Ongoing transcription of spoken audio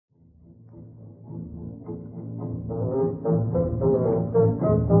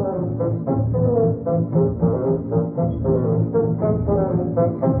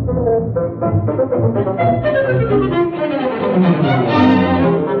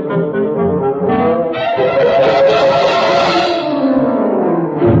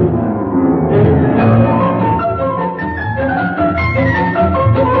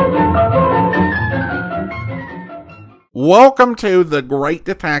welcome to the Great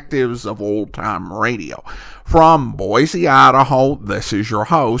Detectives of Old Time Radio. From Boise, Idaho, this is your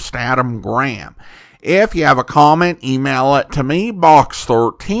host, Adam Graham. If you have a comment, email it to me,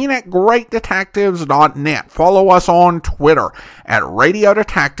 box13@greatdetectives.net. Follow us on Twitter @Radio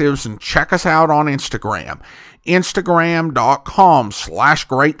Detectives and check us out on Instagram.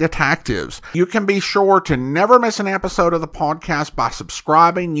 Instagram.com/Great Detectives. You can be sure to never miss an episode of the podcast by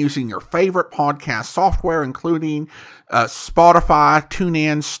subscribing using your favorite podcast software, including Spotify,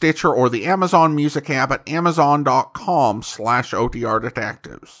 TuneIn, Stitcher, or the Amazon Music app at Amazon.com/OTR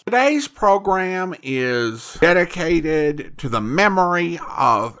Detectives. Today's program is dedicated to the memory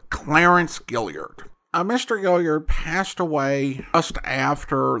of Clarence Gilyard. Mr. Gilyard passed away just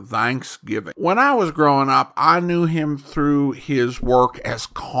after Thanksgiving. When I was growing up, I knew him through his work as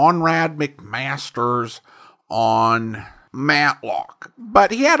Conrad McMasters on Matlock.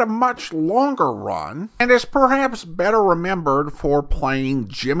 But he had a much longer run and is perhaps better remembered for playing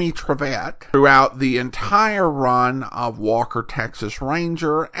Jimmy Trevette throughout the entire run of Walker, Texas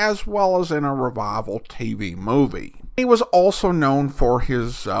Ranger, as well as in a revival TV movie. He was also known for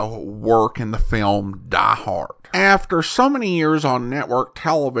his work in the film Die Hard. After so many years on network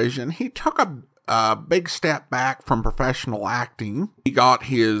television, he took a big step back from professional acting. He got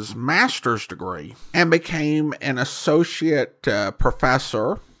his master's degree and became an associate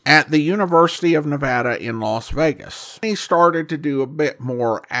professor at the University of Nevada in Las Vegas. He started to do a bit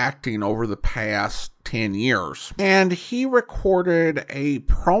more acting over the past 10 years. And he recorded a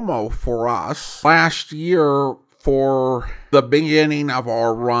promo for us last year for the beginning of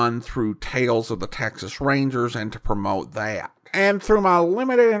our run through Tales of the Texas Rangers and to promote that. And through my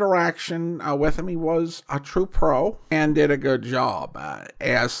limited interaction with him, he was a true pro and did a good job.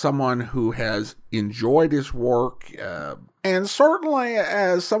 As someone who has enjoyed his work, and certainly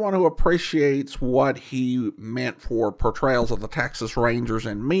as someone who appreciates what he meant for portrayals of the Texas Rangers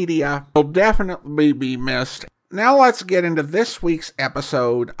in media, he'll definitely be missed. Now let's get into this week's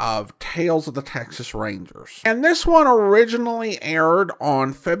episode of Tales of the Texas Rangers. And this one originally aired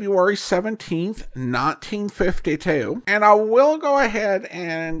on February 17th, 1952. And I will go ahead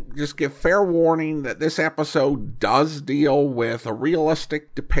and just give fair warning that this episode does deal with a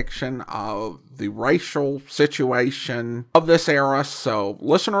realistic depiction of the racial situation of this era. So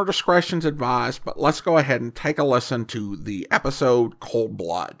listener discretion's advised, but let's go ahead and take a listen to the episode Cold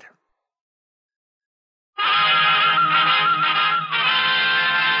Blood.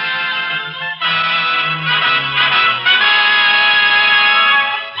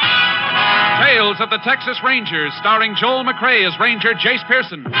 Tales of the Texas Rangers, starring Joel McCrea as Ranger Jace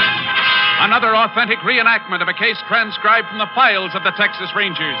Pearson. Another authentic reenactment of a case transcribed from the files of the Texas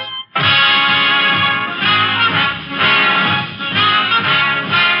Rangers.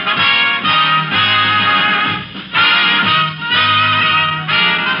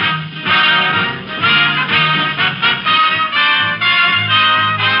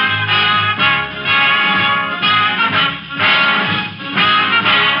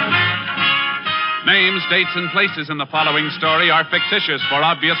 Names, dates, and places in the following story are fictitious for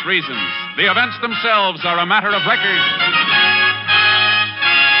obvious reasons. The events themselves are a matter of record.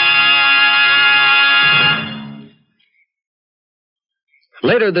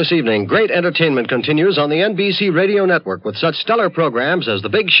 Later this evening, great entertainment continues on the NBC Radio Network with such stellar programs as The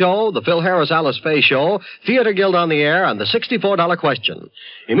Big Show, The Phil Harris-Alice Faye Show, Theater Guild on the Air, and The $64 Question.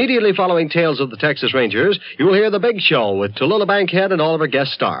 Immediately following Tales of the Texas Rangers, you will hear The Big Show with Tallulah Bankhead and all of her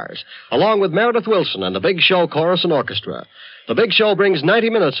guest stars, along with Meredith Wilson and The Big Show Chorus and Orchestra. The Big Show brings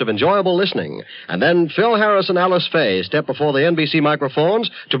 90 minutes of enjoyable listening, and then Phil Harris and Alice Faye step before the NBC microphones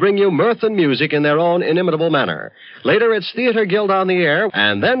to bring you mirth and music in their own inimitable manner. Later, it's Theater Guild on the Air,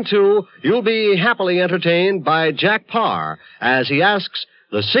 and then, too, you'll be happily entertained by Jack Parr as he asks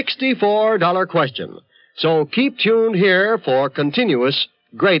the $64 question. So keep tuned here for continuous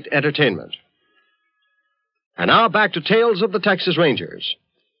great entertainment. And now back to Tales of the Texas Rangers.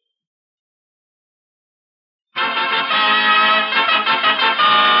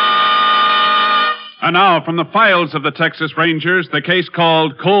 And now, from the files of the Texas Rangers, the case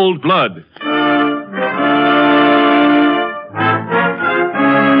called Cold Blood.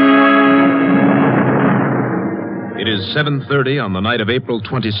 It is 7:30 on the night of April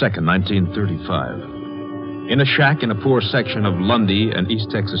 22nd, 1935. In a shack in a poor section of Lundy, an East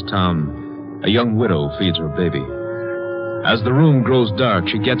Texas town, a young widow feeds her baby. As the room grows dark,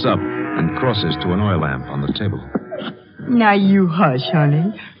 she gets up and crosses to an oil lamp on the table. Now, you hush,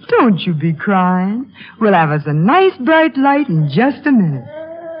 honey. Don't you be crying. We'll have us a nice bright light in just a minute.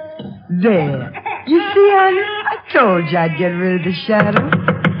 There. You see, honey? I told you I'd get rid of the shadow.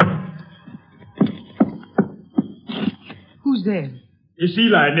 Who's there? It's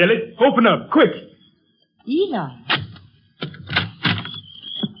Eli, Nellie. Open up, quick. Eli?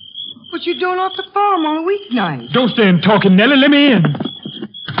 What you doing off the farm on a weeknight? Don't stand talking, Nellie. Let me in.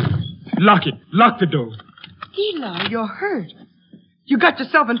 Lock it. Lock the door. Eli, you're hurt. You got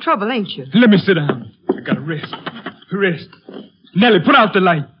yourself in trouble, ain't you? Let me sit down. I gotta rest. Rest. Nellie, put out the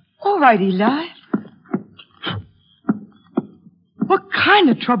light. All right, Eli. What kind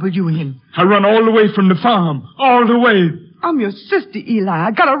of trouble you in? I run all the way from the farm. All the way. I'm your sister, Eli.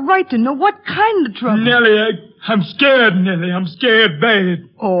 I got a right to know what kind of trouble. Nellie, I'm scared, Nellie. I'm scared bad.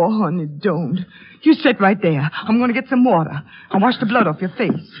 Oh, honey, don't. You sit right there. I'm going to get some water and wash the blood off your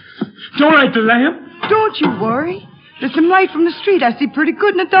face. Don't light the lamp. Don't you worry. There's some light from the street. I see pretty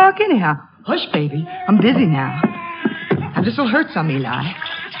good in the dark anyhow. Hush, baby. I'm busy now. Now, this'll hurt some, Eli.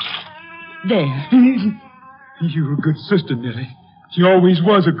 There. You're a good sister, Nellie. You always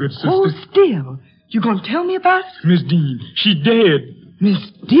was a good sister. Hold still. You going to tell me about it? Miss Dean, she dead. Miss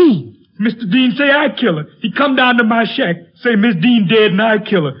Dean? Mr. Dean say I kill her. He come down to my shack. Say Miss Dean dead and I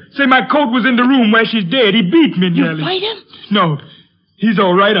kill her. Say my coat was in the room where she's dead. He beat me, Nellie. You fight him? No. He's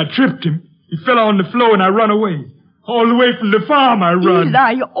all right. I tripped him. He fell on the floor and I run away. All the way from the farm I run.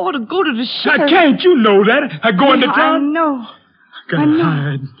 Eli, you ought to go to the sheriff. I can't. You know that. I go into town. I know. Gotta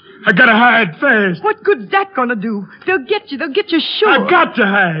hide. I gotta hide fast. What good's that gonna do? They'll get you. They'll get you sure. I got to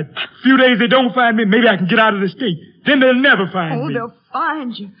hide. A few days they don't find me. Maybe I can get out of the state. Then they'll never find me. Oh, they'll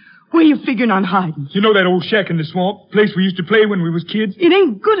find you. Where you figuring on hiding? You know that old shack in the swamp? Place we used to play when we was kids? It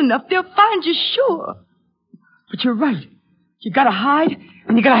ain't good enough. They'll find you sure. But you're right. You gotta hide,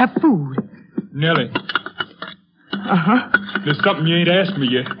 and you gotta have food. Nellie. Uh-huh. There's something you ain't asked me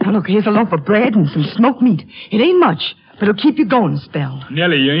yet. Now, look, here's a loaf of bread and some smoked meat. It ain't much, but it'll keep you going a spell.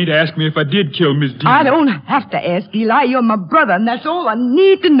 Nellie, you ain't asked me if I did kill Miss Dean. I don't have to ask, Eli. You're my brother, and that's all I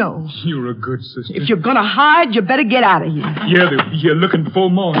need to know. You're a good sister. If you're gonna hide, you better get out of here. Yeah, they'll be here looking before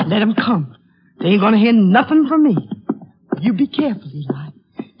morning. Let them come. They ain't gonna hear nothing from me. You be careful, Eli.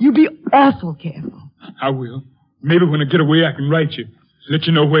 You be awful careful. I will. Maybe when I get away, I can write you. Let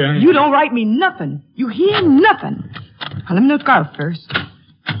you know where I am. You don't write me nothing. You hear nothing. Now, let me look out first.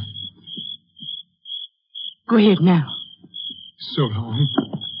 Go ahead now. So long.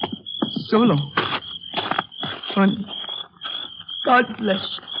 So long. Honey. God bless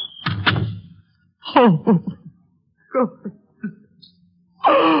you. Oh. God.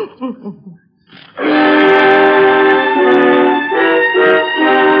 Oh.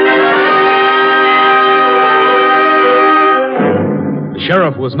 The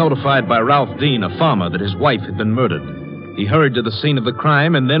sheriff was notified by Ralph Dean, a farmer, that his wife had been murdered. He hurried to the scene of the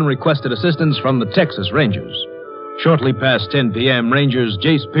crime and then requested assistance from the Texas Rangers. Shortly past 10 p.m., Rangers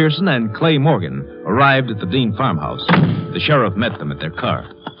Jace Pearson and Clay Morgan arrived at the Dean farmhouse. The sheriff met them at their car.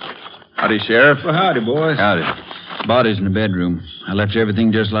 Howdy, Sheriff. Well, howdy, boys. Howdy. Body's in the bedroom. I left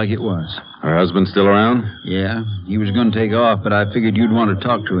everything just like it was. Her husband still around? Yeah, he was going to take off, but I figured you'd want to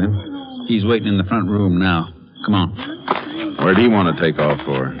talk to him. He's waiting in the front room now. Come on. Where'd he want to take off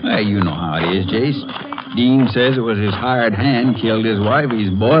for? Well, you know how it is, Jace. Dean says it was his hired hand killed his wife. He's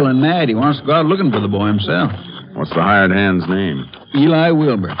boiling mad. He wants to go out looking for the boy himself. What's the hired hand's name? Eli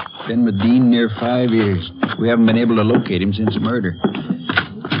Wilbur. Been with Dean near 5 years. We haven't been able to locate him since the murder.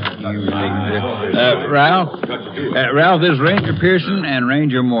 Ralph, this is Ranger Pearson and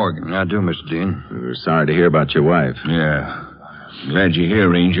Ranger Morgan. How do, Mr. Dean? We're sorry to hear about your wife. Yeah. Glad you're here,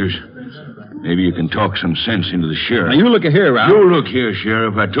 Rangers. Maybe you can talk some sense into the sheriff. Now, you look here, Ralph. You look here,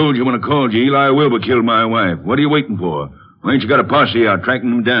 Sheriff. I told you when I called you, Eli Wilbur killed my wife. What are you waiting for? Why ain't you got a posse out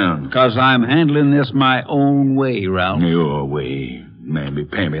tracking him down? Because I'm handling this my own way, Ralph. Your way. Man be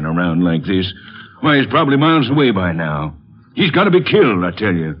pamping around like this. Why, he's probably miles away by now. He's got to be killed, I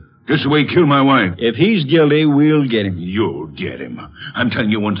tell you. Just the way he killed my wife. If he's guilty, we'll get him. You'll get him. I'm telling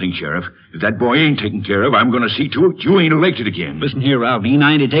you one thing, Sheriff. If that boy ain't taken care of, I'm going to see to it you ain't elected again. Listen here, Ralph. I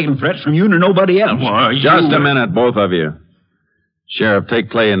ain't taking threats from you nor nobody else. Why, Just a minute, both of you. Sheriff, take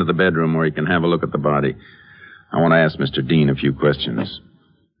Clay into the bedroom where he can have a look at the body. I want to ask Mr. Dean a few questions.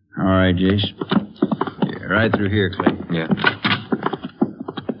 All right, Jace. Yeah, right through here, Clay. Yeah.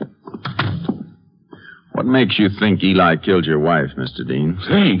 What makes you think Eli killed your wife, Mr. Dean?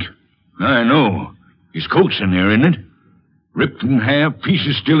 Think? I know. His coat's in there, isn't it? Ripped in half,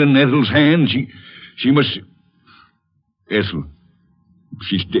 pieces still in Ethel's hand. She must... Ethel.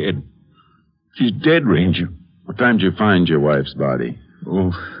 She's dead. She's dead, Ranger. What time did you find your wife's body?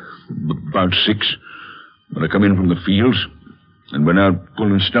 Oh, about 6. When I come in from the fields and went out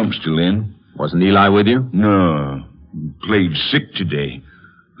pulling stumps till then. Wasn't Eli with you? No. Played sick today.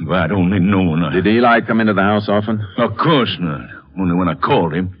 If I'd only known. Did Eli come into the house often? Of course not. Only when I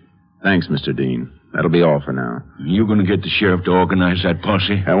called him. Thanks, Mr. Dean. That'll be all for now. You going to get the sheriff to organize that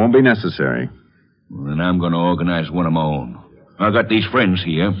posse? That won't be necessary. Well, then I'm going to organize one of my own. I got these friends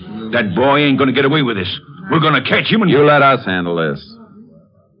here. That boy ain't going to get away with this. We're going to catch him and... You let us handle this.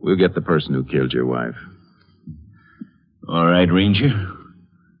 We'll get the person who killed your wife. All right, Ranger.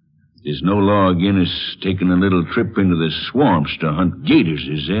 There's no law against us taking a little trip into the swamps to hunt gators,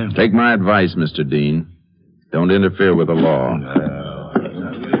 is there? Take my advice, Mr. Dean. Don't interfere with the law.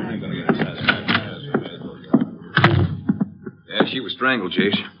 Yeah, she was strangled,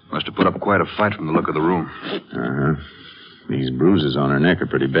 Chase. Must have put up quite a fight from the look of the room. Uh-huh. These bruises on her neck are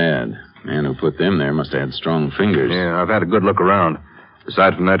pretty bad. Man who put them there must have had strong fingers. Yeah, I've had a good look around.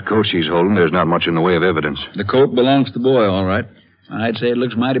 Aside from that coat she's holding, there's not much in the way of evidence. The coat belongs to the boy, all right. I'd say it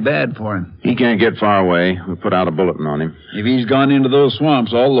looks mighty bad for him. He can't get far away. We'll put out a bulletin on him. If he's gone into those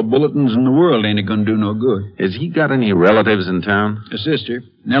swamps, all the bulletins in the world ain't going to do no good. Has he got any relatives in town? A sister,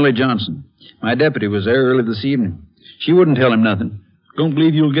 Nellie Johnson. My deputy was there early this evening. She wouldn't tell him nothing. Don't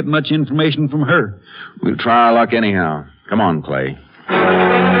believe you'll get much information from her. We'll try our luck anyhow. Come on, Clay.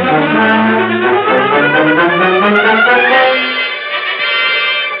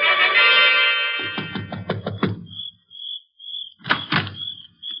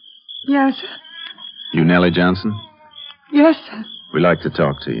 Yes, sir. You Nellie Johnson? Yes, sir. We'd like to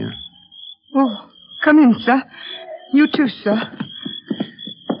talk to you. Oh, come in, sir. You too, sir.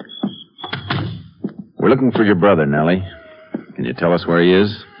 We're looking for your brother, Nellie. Can you tell us where he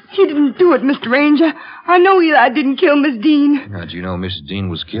is? He didn't do it, Mr. Ranger. I know Eli didn't kill Miss Dean. How'd you know Mrs. Dean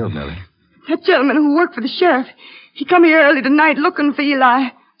was killed, Nellie? That gentleman who worked for the sheriff. He come here early tonight looking for Eli.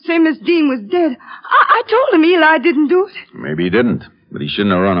 Say Miss Dean was dead. I told him Eli didn't do it. Maybe he didn't, but he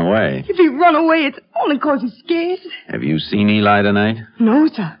shouldn't have run away. If he run away, it's only 'cause he's scared. Have you seen Eli tonight? No,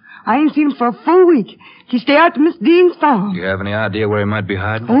 sir. I ain't seen him for a full week. He stay out to Miss Dean's farm. Do you have any idea where he might be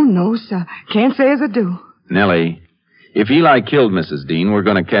hiding? Oh, no, sir. Can't say as I do. Nellie, if Eli killed Mrs. Dean, we're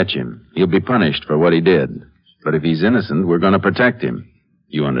going to catch him. He'll be punished for what he did. But if he's innocent, we're going to protect him.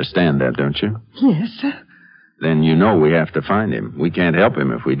 You understand that, don't you? Yes, sir. Then you know we have to find him. We can't help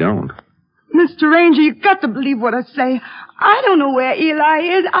him if we don't. Mr. Ranger, you got to believe what I say. I don't know where Eli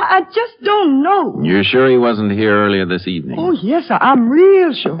is. I just don't know. You're sure he wasn't here earlier this evening? Oh, yes, sir. I'm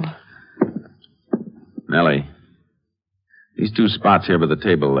real sure. Nellie, these two spots here by the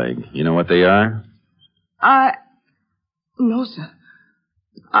table leg, you know what they are? No, sir.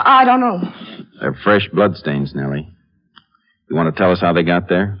 I don't know. They're fresh bloodstains, Nellie. You want to tell us how they got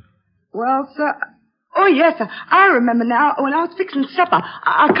there? Well, sir... Oh, yes, sir. I remember now. When I was fixing supper,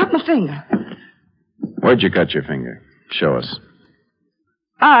 I cut my finger. Where'd you cut your finger? Show us.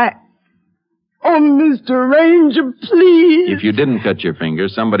 Oh, Mr. Ranger, please. If you didn't cut your finger,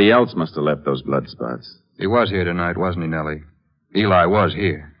 somebody else must have left those blood spots. He was here tonight, wasn't he, Nellie? Eli was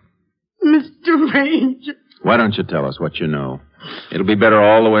here. Mr. Ranger. Why don't you tell us what you know? It'll be better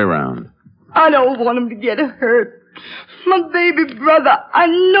all the way around. I don't want him to get hurt. My baby brother, I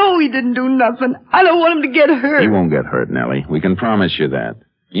know he didn't do nothing. I don't want him to get hurt. He won't get hurt, Nellie. We can promise you that.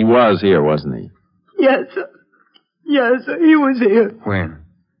 He was here, wasn't he? Yes, sir. Yes, sir. He was here. When?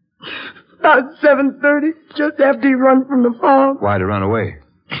 About 7:30, just after he run from the farm. Why'd he run away?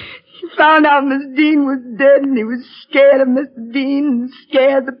 He found out Miss Dean was dead, and he was scared of Mr. Dean and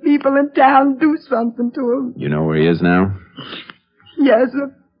scared the people in town do something to him. You know where he is now? Yes,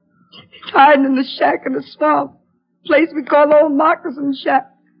 sir. He's hiding in the shack in the swamp. Place we call Old Moccasin Shack.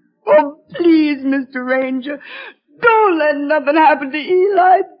 Oh, please, Mr. Ranger, don't let nothing happen to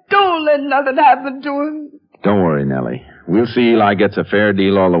Eli. Don't let nothing happen to him. Don't worry, Nellie. We'll see Eli gets a fair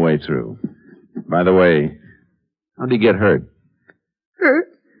deal all the way through. By the way, how'd he get hurt? Hurt?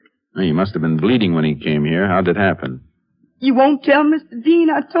 Oh, he must have been bleeding when he came here. How'd it happen? You won't tell Mr.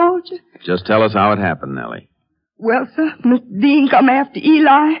 Dean I told you? Just tell us how it happened, Nellie. Well, sir, Mr. Dean come after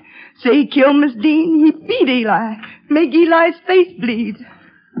Eli. Say he killed Miss Dean. He beat Eli. Make Eli's face bleed.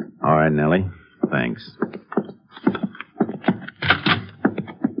 All right, Nellie. Thanks.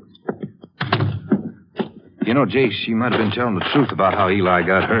 You know, Jace, she might have been telling the truth about how Eli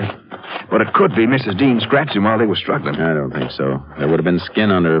got hurt. But it could be Mrs. Dean scratched him while they were struggling. I don't think so. There would have been skin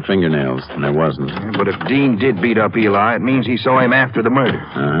under her fingernails, and there wasn't. Yeah, but if Dean did beat up Eli, it means he saw him after the murder.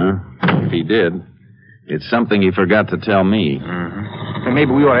 Uh-huh. If he did, it's something he forgot to tell me. Mm-hmm. And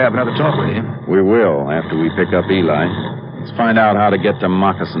maybe we ought to have another talk with him. We will, after we pick up Eli. Let's find out how to get to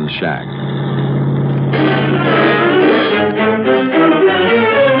Moccasin Shack.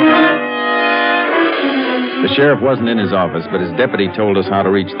 The sheriff wasn't in his office, but his deputy told us how to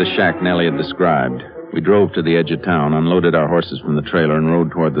reach the shack Nellie had described. We drove to the edge of town, unloaded our horses from the trailer, and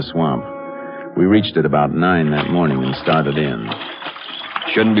rode toward the swamp. We reached it about 9 that morning and started in.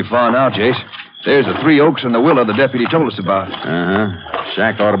 Shouldn't be far now, Jace. There's the three oaks and the willow the deputy told us about. Uh-huh.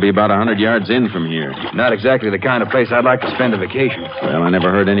 Shack ought to be about 100 yards in from here. Not exactly the kind of place I'd like to spend a vacation. Well, I never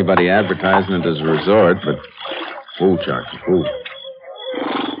heard anybody advertising it as a resort, but... Fool, Sharky, fool.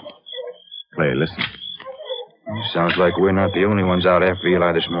 Clay, listen. Sounds like we're not the only ones out after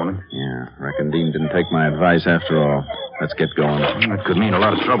Eli this morning. Yeah, reckon Dean didn't take my advice after all. Let's get going. That could mean a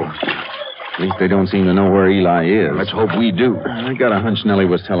lot of trouble. At least they don't seem to know where Eli is. Let's hope we do. I got a hunch Nellie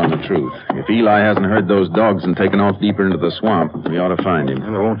was telling the truth. If Eli hasn't heard those dogs and taken off deeper into the swamp, we ought to find him.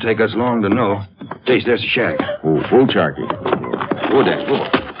 Well, it won't take us long to know. Jace, there's the shack. Ooh, fool, Sharky. Go there, go.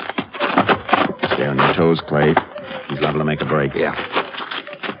 Stay on your toes, Clay. He's liable to make a break. Yeah.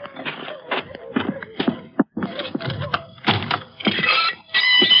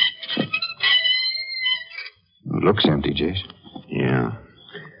 It looks empty, Jace. Yeah.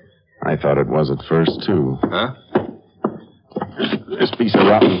 I thought it was at first, too. Huh? This piece of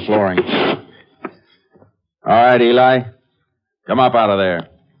rotten flooring. All right, Eli. Come up out of there.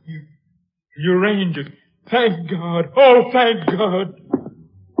 You Ranger. Thank God. Oh, thank God.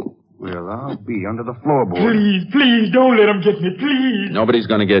 Well, I'll be under the floorboard. Please, don't let them get me, please. Nobody's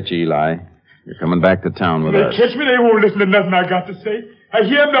going to get you, Eli. You're coming back to town with us. They catch me, they won't listen to nothing I got to say. I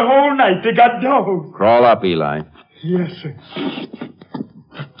hear them the whole night. They got dogs. Crawl up, Eli. Yes, sir.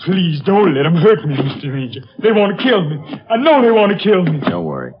 Please don't let them hurt me, Mr. Ranger. They want to kill me. I know they want to kill me. Don't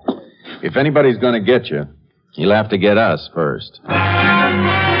worry. If anybody's going to get you, you'll have to get us first.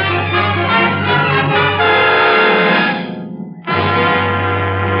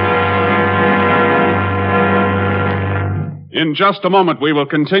 In just a moment, we will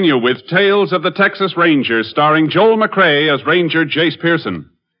continue with Tales of the Texas Rangers, starring Joel McCrea as Ranger Jace Pearson.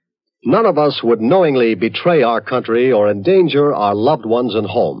 None of us would knowingly betray our country or endanger our loved ones and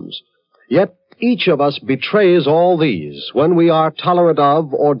homes. Yet each of us betrays all these when we are tolerant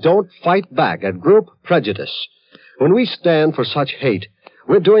of or don't fight back at group prejudice. When we stand for such hate,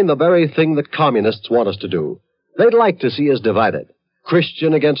 we're doing the very thing that communists want us to do. They'd like to see us divided.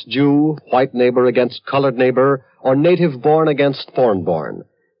 Christian against Jew, white neighbor against colored neighbor, or native-born against foreign-born.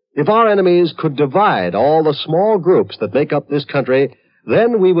 If our enemies could divide all the small groups that make up this country,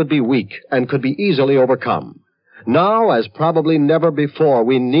 then we would be weak and could be easily overcome. Now, as probably never before,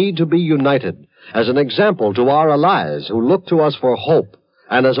 we need to be united as an example to our allies who look to us for hope,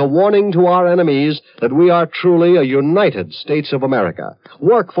 and as a warning to our enemies that we are truly a United States of America.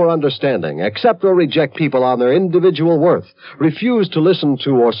 Work for understanding, accept or reject people on their individual worth, refuse to listen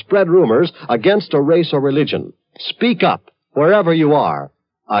to or spread rumors against a race or religion. Speak up, wherever you are,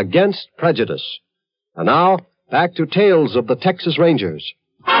 against prejudice. And now, back to Tales of the Texas Rangers.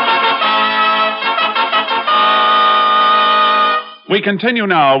 We continue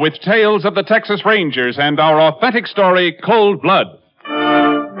now with Tales of the Texas Rangers and our authentic story, Cold Blood.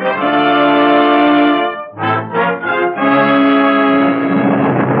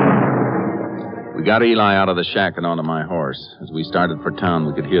 We got Eli out of the shack and onto my horse. As we started for town,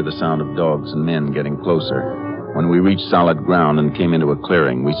 we could hear the sound of dogs and men getting closer. When we reached solid ground and came into a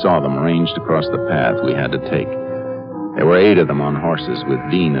clearing, we saw them ranged across the path we had to take. There were 8 of them on horses, with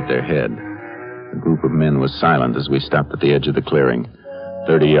Dean at their head. The group of men was silent as we stopped at the edge of the clearing,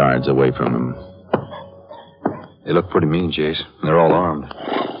 30 yards away from them. They look pretty mean, Jace. They're all armed.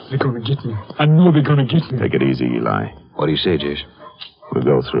 They're going to get me. I know they're going to get me. Take it easy, Eli. What do you say, Jace? We'll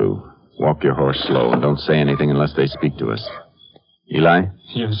go through. Walk your horse slow and don't say anything unless they speak to us. Eli?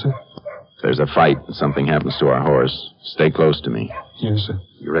 Yes, sir. If there's a fight and something happens to our horse, stay close to me. Yes, sir.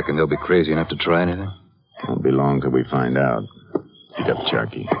 You reckon they'll be crazy enough to try anything? Won't be long till we find out. Get up,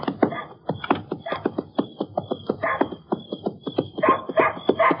 Sharky.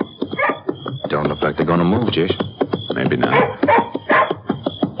 Don't look like they're going to move, Jace. Maybe not.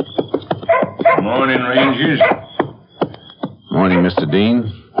 Morning, Rangers. Morning, Mr.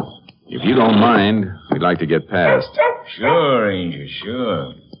 Dean. If you don't mind, we'd like to get past. Sure, Ranger,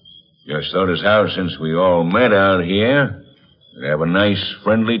 sure. Just thought as how since we all met out here, we'd have a nice,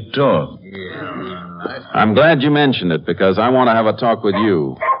 friendly talk. I'm glad you mentioned it, because I want to have a talk with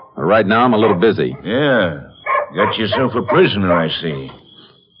you. Right now, I'm a little busy. Yeah. Got yourself a prisoner, I see.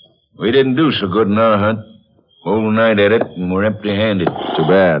 We didn't do so good in our hunt. Whole night at it, and we're empty-handed. Too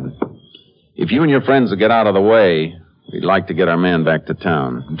bad. If you and your friends will get out of the way, we'd like to get our man back to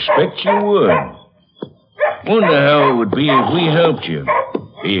town. Expect you would. Wonder how it would be if we helped you.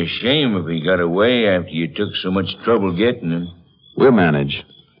 Be a shame if he got away after you took so much trouble getting him. We'll manage.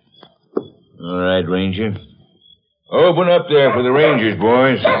 All right, Ranger. Open up there for the Rangers,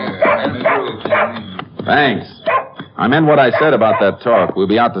 boys. Thanks. I meant what I said about that talk. We'll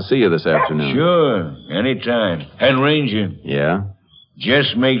be out to see you this afternoon. Sure, anytime. And Ranger, Yeah?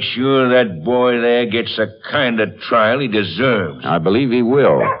 Just make sure that boy there gets the kind of trial he deserves. I believe he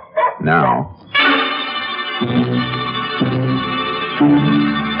will. Now.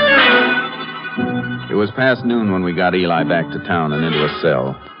 It was past noon when we got Eli back to town and into a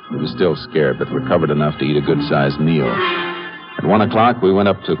cell. He was still scared, but recovered enough to eat a good-sized meal. At 1 o'clock, we went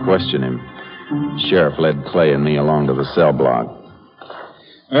up to question him. The sheriff led Clay and me along to the cell block.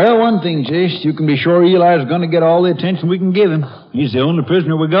 Well, one thing, Jace, you can be sure Eli's going to get all the attention we can give him. He's the only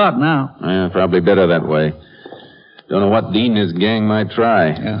prisoner we got now. Yeah, probably better that way. Don't know what Dean and his gang might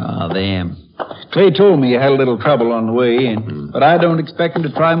try. Oh, them. Clay told me you had a little trouble on the way in, but I don't expect him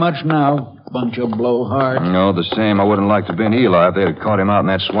to try much now. Bunch of blowhards. No, the same. I wouldn't like to have been Eli if they'd have caught him out in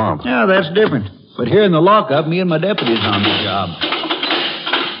that swamp. Yeah, that's different. But here in the lockup, me and my deputy's on the job.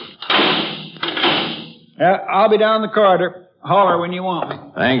 I'll be down the corridor. Holler when you want me.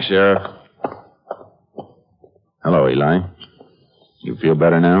 Thanks, Sheriff. Hello, Eli. You feel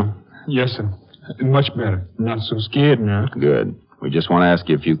better now? Yes, sir. Much better. Not so scared now. Good. We just want to ask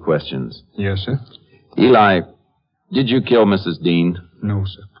you a few questions. Yes, sir. Eli, did you kill Mrs. Dean? No,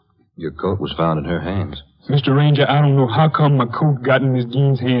 sir. Your coat was found in her hands. Mr. Ranger, I don't know how come my coat got in Miss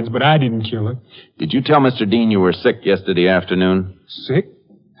Dean's hands, but I didn't kill her. Did you tell Mr. Dean you were sick yesterday afternoon? Sick?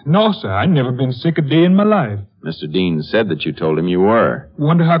 No, sir. I've never been sick a day in my life. Mr. Dean said that you told him you were.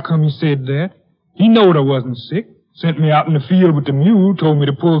 Wonder how come he said that. He knowed I wasn't sick. Sent me out in the field with the mule, told me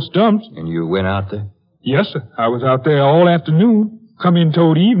to pull stumps. And you went out there? Yes, sir. I was out there all afternoon. Come in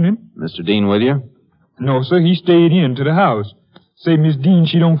toward evening. Mr. Dean with you? No, sir. He stayed in to the house. Say, Miss Dean,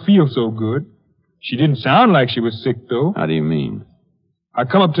 she don't feel so good. She didn't sound like she was sick, though. How do you mean? I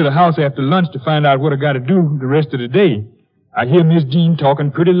come up to the house after lunch to find out what I got to do the rest of the day. I hear Miss Dean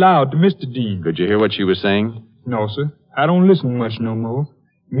talking pretty loud to Mr. Dean. Could you hear what she was saying? No, sir. I don't listen much no more.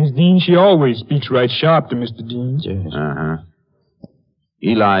 Miss Dean, she always speaks right sharp to Mr. Dean. Yes. Uh-huh.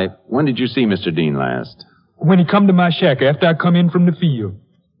 Eli, when did you see Mr. Dean last? When he come to my shack after I come in from the field.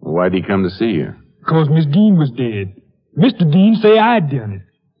 Well, why'd he come to see you? 'Cause Miss Dean was dead. Mr. Dean say I done it.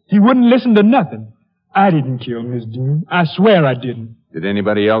 He wouldn't listen to nothing. I didn't kill Miss Dean. I swear I didn't. Did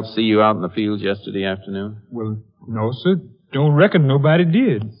anybody else see you out in the fields yesterday afternoon? Well, no, sir. Don't reckon nobody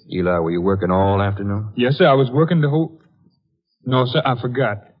did. Eli, were you working all afternoon? Yes, sir. I was working the whole... No, sir, I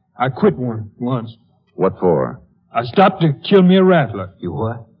forgot. I quit once. What for? I stopped to kill me a rattler. You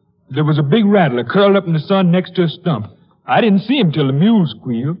what? There was a big rattler curled up in the sun next to a stump. I didn't see him till the mule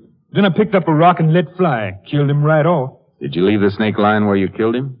squealed. Then I picked up a rock and let fly. Killed him right off. Did you leave the snake lying where you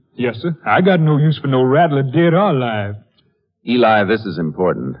killed him? Yes, sir. I got no use for no rattler, dead or alive. Eli, this is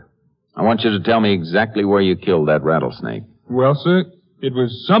important. I want you to tell me exactly where you killed that rattlesnake. Well, sir, it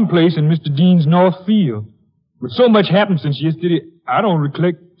was someplace in Mr. Dean's north field. But so much happened since yesterday, I don't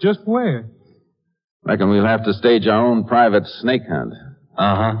recollect just where. Reckon we'll have to stage our own private snake hunt.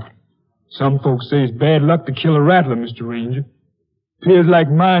 Uh-huh. Some folks say it's bad luck to kill a rattler, Mr. Ranger. 'Pears like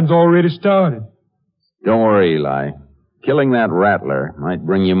mine's already started. Don't worry, Eli. Killing that rattler might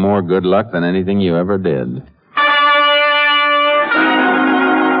bring you more good luck than anything you ever did.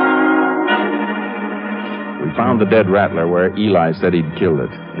 We found the dead rattler where Eli said he'd killed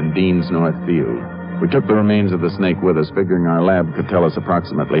it, in Dean's North Field. We took the remains of the snake with us, figuring our lab could tell us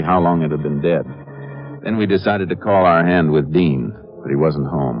approximately how long it had been dead. Then we decided to call our hand with Dean, but he wasn't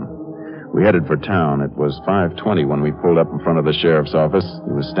home. We headed for town. It was 5:20 when we pulled up in front of the sheriff's office.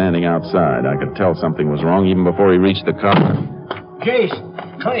 He was standing outside. I could tell something was wrong even before he reached the car. Jace,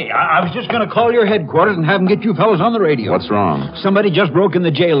 Clay, I was just going to call your headquarters and have them get you fellas on the radio. What's wrong? Somebody just broke in the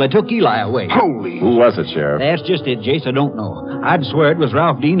jail. They took Eli away. Holy... Who was it, Sheriff? That's just it, Jace. I don't know. I'd swear it was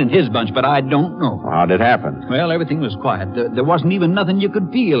Ralph Dean and his bunch, but I don't know. Well, how'd it happen? Well, everything was quiet. There wasn't even nothing you could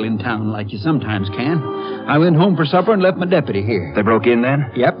feel in town like you sometimes can. I went home for supper and left my deputy here. They broke in then?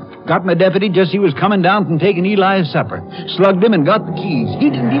 Yep. Got my deputy just as he was coming down from taking Eli's supper. Slugged him and got the keys. He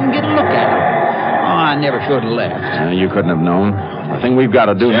didn't even get a look at him. Oh, I never should have left. You couldn't have known. The thing we've got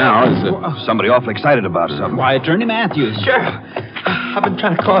to do now is... Somebody awfully excited about something. Why, Attorney Matthews. Sheriff, I've been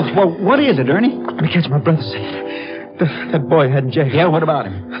trying to call you. Well, what is it, Ernie? Let me catch my breath a second. That boy had in jail. Yeah, what about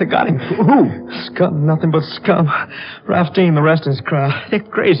him? They got him. Who? Scum, nothing but scum. Ralph Dean, the rest of his crowd. They're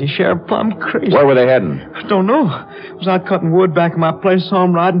crazy, Sheriff, plumb crazy. Where were they heading? I don't know. I was out cutting wood back in my place, saw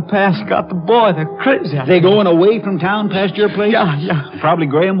them riding past, got the boy. They're crazy. They going away from town past your place? Yeah. Probably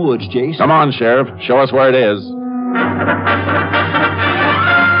Graham Woods, Jace. Come on, Sheriff. Show us where it is.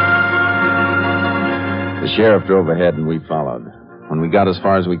 The sheriff drove ahead and we followed. When we got as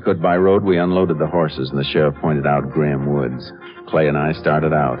far as we could by road, we unloaded the horses and the sheriff pointed out Graham Woods. Clay and I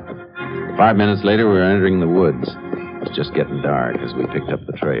started out. 5 minutes later, we were entering the woods. It was just getting dark as we picked up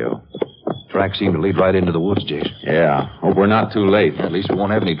the trail. Track seemed to lead right into the woods, Jace. Yeah. Hope we're not too late. At least we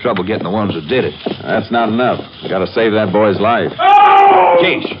won't have any trouble getting the ones that did it. That's not enough. We got to save that boy's life. Oh!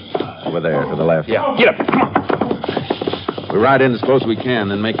 Jace! Over there, to the left. Yeah, get up. Come on. We ride in as close as we can,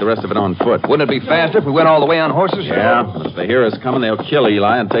 then make the rest of it on foot. Wouldn't it be faster if we went all the way on horses? Yeah, but if they hear us coming, they'll kill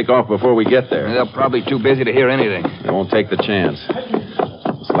Eli and take off before we get there. They're probably too busy to hear anything. They won't take the chance.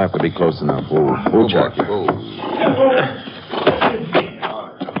 This'll have to be close enough. We'll check you.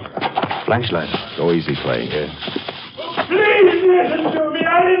 Flashlight. Go easy, Clay. Yeah. Please listen to me.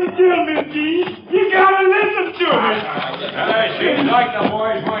 I didn't kill Miss Dean. You gotta listen to me. Seems like the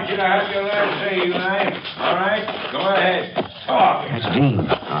boys want you to have your last say, Eli. All right, go ahead. Talk. That's Dean.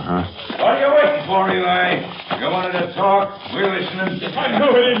 Uh-huh. What are you waiting for, Eli? You wanted to talk? We're listening. I know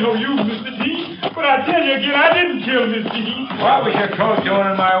it ain't no use, Mr. Dean, but I tell you again, I didn't kill Miss Dean. What was your coat doing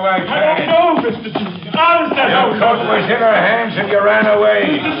in my wife's I don't hand? know, Mr. Dean. Honest, I Your don't coat know. was in her hands and you ran away.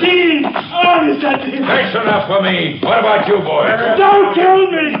 Mr. Dean, honest, I didn't. That's enough for me. What about you, boy? Don't kill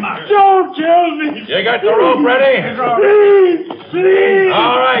me. Don't kill me. You got the rope ready? Please, please.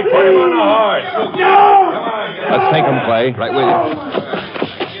 All right, put him on the horse. No. Come on, get Let's take him, Clay. Right with you.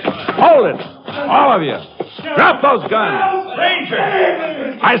 Hold it! All of you! Drop those guns!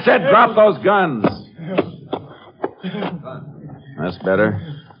 Ranger! I said drop those guns! That's better.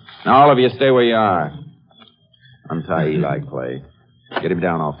 Now, all of you, stay where you are. Untie Eli, Clay. Get him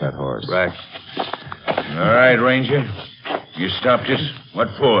down off that horse. Right. All right, Ranger. You stopped us. What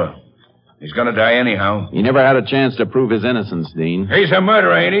for? He's gonna die anyhow. He never had a chance to prove his innocence, Dean. He's a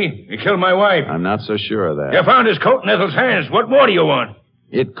murderer, ain't he? He killed my wife. I'm not so sure of that. You found his coat in Ethel's hands. What more do you want?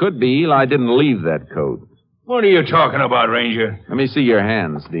 It could be Eli didn't leave that coat. What are you talking about, Ranger? Let me see your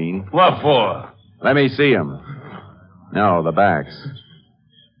hands, Dean. What for? Let me see them. No, the backs.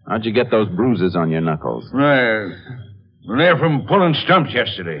 How'd you get those bruises on your knuckles? Well, they're from pulling stumps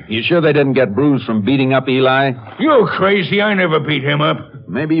yesterday. You sure they didn't get bruised from beating up Eli? You crazy. I never beat him up.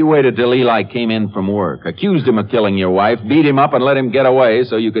 Maybe you waited till Eli came in from work, accused him of killing your wife, beat him up, and let him get away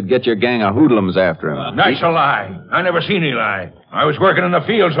so you could get your gang of hoodlums after him. That's a lie. I never seen Eli. I was working in the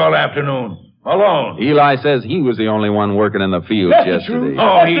fields all afternoon. Alone. Eli says he was the only one working in the fields yesterday.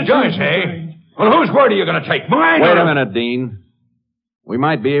 Oh, he does, eh? Well, whose word are you going to take? Mine? Wait a minute, Dean. We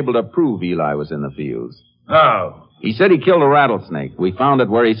might be able to prove Eli was in the fields. Oh. He said he killed a rattlesnake. We found it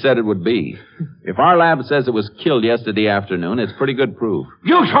where he said it would be. If our lab says it was killed yesterday afternoon, it's pretty good proof.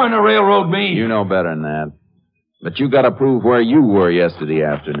 You trying to railroad me? You know better than that. But you got to prove where you were yesterday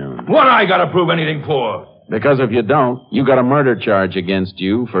afternoon. What I got to prove anything for? Because if you don't, you got a murder charge against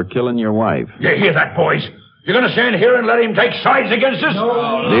you for killing your wife. You hear that, boys? You're going to stand here and let him take sides against us?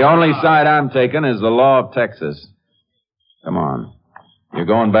 No. The only side I'm taking is the law of Texas. Come on. You're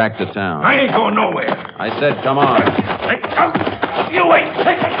going back to town. I ain't going nowhere. I said come on. You wait.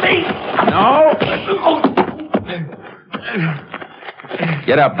 Take a seat. No.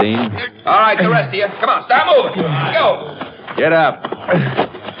 Get up, Dean. All right, the rest of you. Come on, start moving. Go. Get up.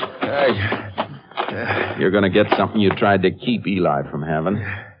 You're going to get something you tried to keep Eli from having.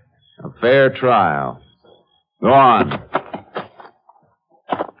 A fair trial. Go on.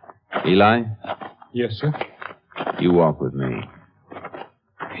 Eli? Yes, sir. You walk with me.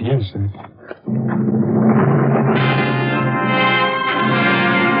 Yes, sir.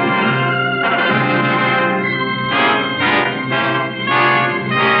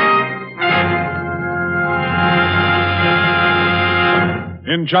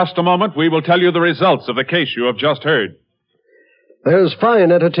 In just a moment, we will tell you the results of the case you have just heard. There's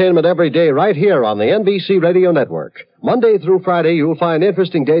fine entertainment every day right here on the NBC Radio Network. Monday through Friday, you'll find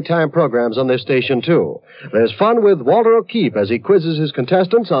interesting daytime programs on this station, too. There's fun with Walter O'Keefe as he quizzes his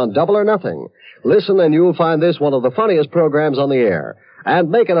contestants on Double or Nothing. Listen and you'll find this one of the funniest programs on the air. And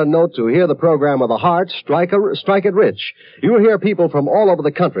make it a note to hear the program of the Heart, Strike It Rich. You'll hear people from all over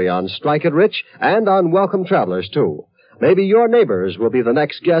the country on Strike It Rich and on Welcome Travelers, too. Maybe your neighbors will be the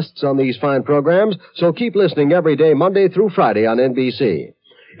next guests on these fine programs, so keep listening every day, Monday through Friday on NBC.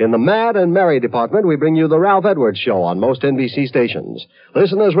 In the Mad and Merry department, we bring you the Ralph Edwards Show on most NBC stations.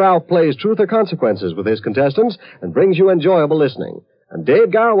 Listen as Ralph plays Truth or Consequences with his contestants and brings you enjoyable listening. And Dave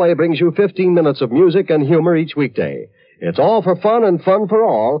Garraway brings you 15 minutes of music and humor each weekday. It's all for fun and fun for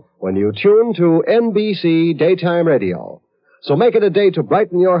all when you tune to NBC Daytime Radio. So make it a day to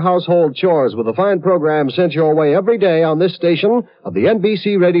brighten your household chores with a fine program sent your way every day on this station of the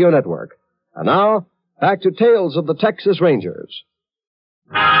NBC Radio Network. And now, back to Tales of the Texas Rangers.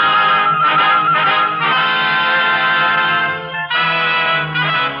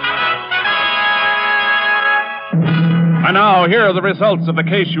 And now, here are the results of the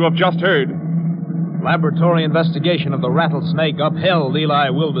case you have just heard. Laboratory investigation of the rattlesnake upheld Eli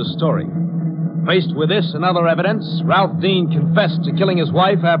Wilder's story. Faced with this and other evidence, Ralph Dean confessed to killing his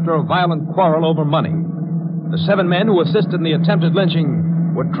wife after a violent quarrel over money. The 7 men who assisted in the attempted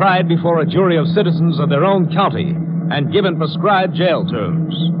lynching were tried before a jury of citizens of their own county and given prescribed jail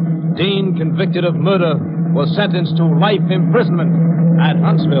terms. Dean, convicted of murder, was sentenced to life imprisonment at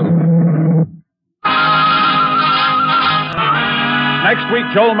Huntsville. Next week,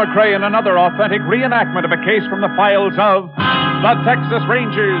 Joel McCrea in another authentic reenactment of a case from the files of the Texas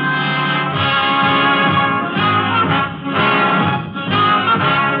Rangers.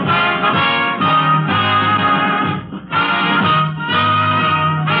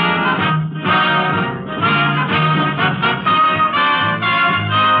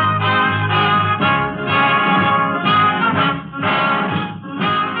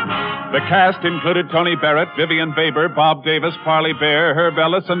 The cast included Tony Barrett, Vivian Baber, Bob Davis, Parley Bear, Herb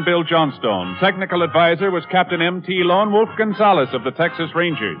Ellis, and Bill Johnstone. Technical advisor was Captain M.T. Lone Wolf Gonzalez of the Texas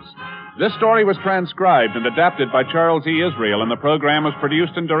Rangers. This story was transcribed and adapted by Charles E. Israel, and the program was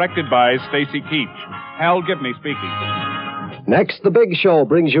produced and directed by Stacy Keach. Hal Gibney speaking. Next, The Big Show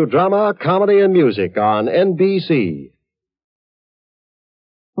brings you drama, comedy, and music on NBC.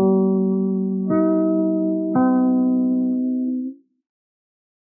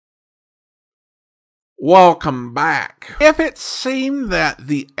 Welcome back. If it seemed that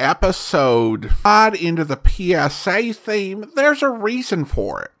the episode tied into the PSA theme, there's a reason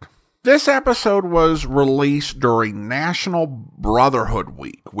for it. This episode was released during National Brotherhood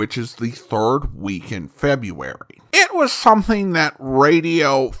Week, which is the 3rd week in February. It was something that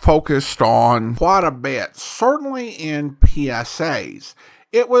radio focused on quite a bit, certainly in PSAs.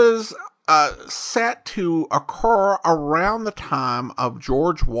 It was set to occur around the time of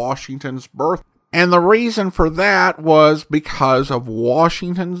George Washington's birth. And the reason for that was because of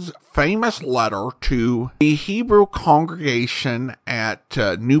Washington's famous letter to the Hebrew congregation at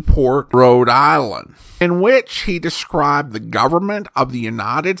Newport, Rhode Island, in which he described the government of the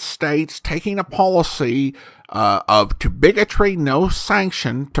United States taking a policy of to bigotry no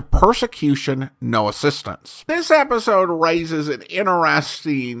sanction, to persecution no assistance. This episode raises an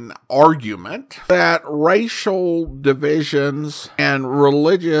interesting argument that racial divisions and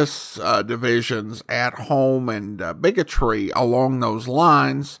religious divisions at home and bigotry along those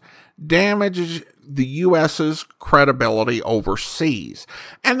lines damages the U.S.'s credibility overseas.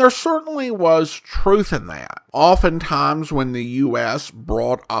 And there certainly was truth in that. Oftentimes when the U.S.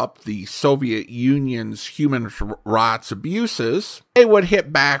 brought up the Soviet Union's human rights abuses, they would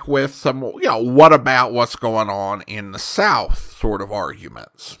hit back with some, what about what's going on in the South sort of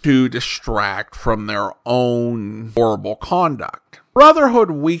arguments to distract from their own horrible conduct.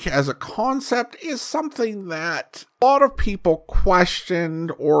 Brotherhood Week as a concept is something that a lot of people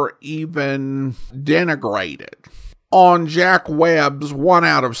questioned or even denigrated. On Jack Webb's 1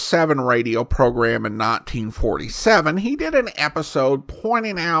 out of 7 radio program in 1947, he did an episode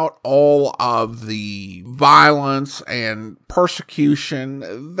pointing out all of the violence and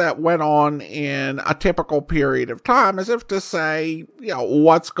persecution that went on in a typical period of time, as if to say,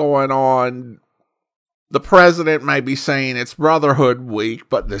 what's going on. The president may be saying it's Brotherhood Week,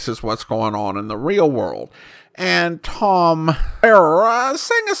 but this is what's going on in the real world. And Tom Lehrer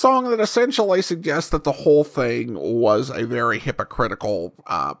sang a song that essentially suggests that the whole thing was a very hypocritical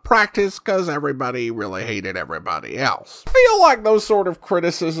practice because everybody really hated everybody else. I feel like those sort of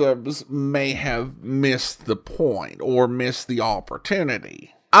criticisms may have missed the point or missed the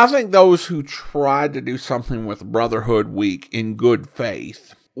opportunity. I think those who tried to do something with Brotherhood Week in good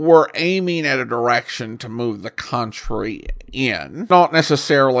faith were aiming at a direction to move the country in, not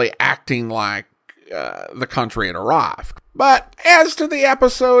necessarily acting like the country had arrived. But as to the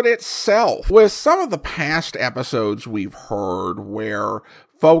episode itself, with some of the past episodes we've heard where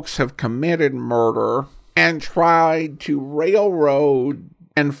folks have committed murder and tried to railroad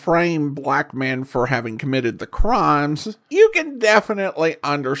and frame black men for having committed the crimes, you can definitely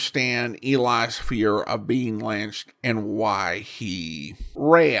understand Eli's fear of being lynched and why he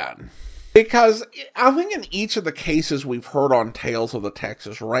ran. Because I think in each of the cases we've heard on Tales of the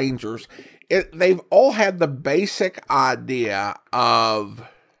Texas Rangers, they've all had the basic idea of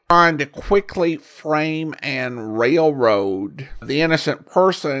trying to quickly frame and railroad the innocent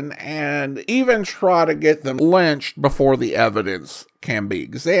person and even try to get them lynched before the evidence can be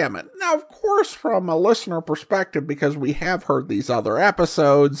examined. Now, of course, from a listener perspective, because we have heard these other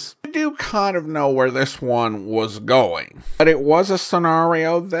episodes, we do kind of know where this one was going. But it was a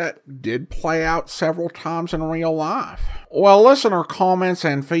scenario that did play out several times in real life. Well, listener comments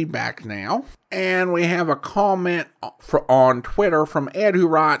and feedback now. And we have a comment on Twitter from Ed who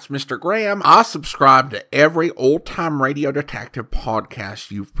writes, Mr. Graham, I subscribe to every old-time radio detective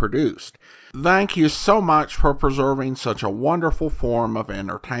podcast you've produced. Thank you so much for preserving such a wonderful form of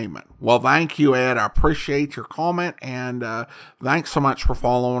entertainment. Well, thank you, Ed. I appreciate your comment, and thanks so much for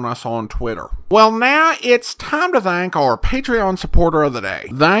following us on Twitter. Well, now it's time to thank our Patreon supporter of the day.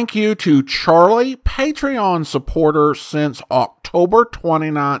 Thank you to Charlie, Patreon supporter since October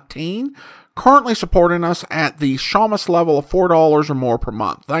 2019. Currently supporting us at the Shamus level of $4 or more per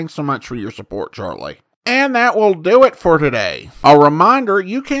month. Thanks so much for your support, Charlie. And that will do it for today. A reminder,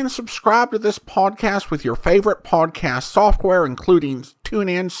 you can subscribe to this podcast with your favorite podcast software, including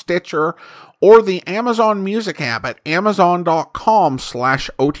TuneIn, Stitcher, or the Amazon Music app at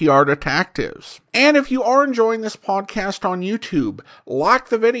amazon.com/OTR Detectives. And if you are enjoying this podcast on YouTube, like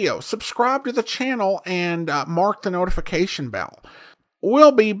the video, subscribe to the channel, and mark the notification bell.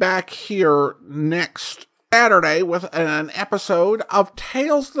 We'll be back here next Saturday with an episode of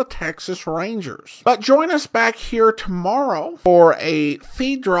Tales of the Texas Rangers. But join us back here tomorrow for a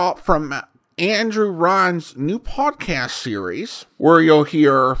feed drop from Andrew Ryan's new podcast series, where you'll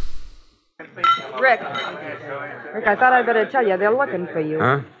hear... Rick, I thought I'd better tell you, they're looking for you.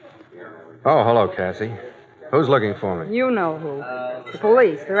 Huh? Oh, hello, Cassie. Who's looking for me? You know who. The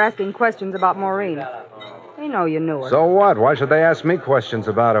police. They're asking questions about Maureen. They know you knew her. So what? Why should they ask me questions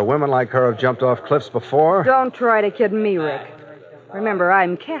about her? Women like her have jumped off cliffs before. Don't try to kid me, Rick. Remember,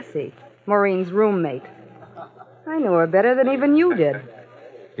 I'm Cassie, Maureen's roommate. I knew her better than even you did.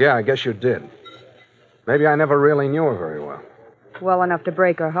 Yeah, I guess you did. Maybe I never really knew her very well. Well enough to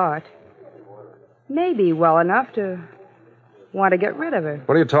break her heart. Maybe well enough to want to get rid of her.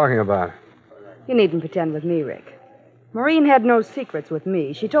 What are you talking about? You needn't pretend with me, Rick. Maureen had no secrets with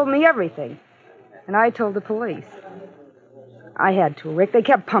me. She told me everything. And I told the police. I had to, Rick. They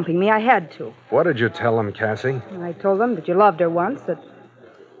kept pumping me. I had to. What did you tell them, Cassie? I told them that you loved her once, that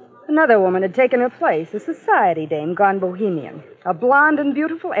another woman had taken her place, a society dame gone bohemian. A blonde and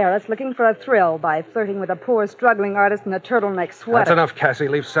beautiful heiress looking for a thrill by flirting with a poor, struggling artist in a turtleneck sweater. That's enough, Cassie.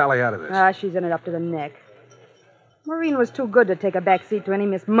 Leave Sally out of this. She's in it up to the neck. Maureen was too good to take a back seat to any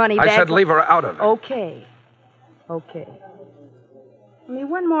Miss Moneybag. I said leave her out of it. Okay. Only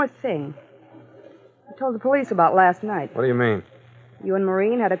one more thing. I told the police about last night. What do you mean? You and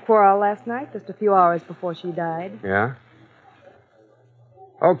Maureen had a quarrel last night, just a few hours before she died. Yeah?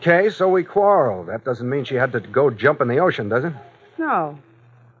 Okay, so we quarreled. That doesn't mean she had to go jump in the ocean, does it? No,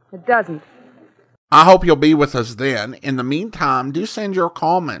 it doesn't. I hope you'll be with us then. In the meantime, do send your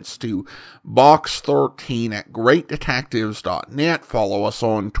comments to box13@greatdetectives.net. Follow us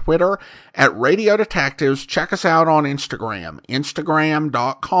on Twitter at Radio Detectives. Check us out on Instagram,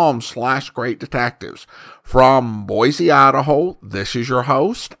 instagram.com/greatdetectives. From Boise, Idaho, this is your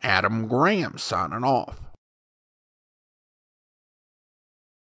host, Adam Graham, signing off.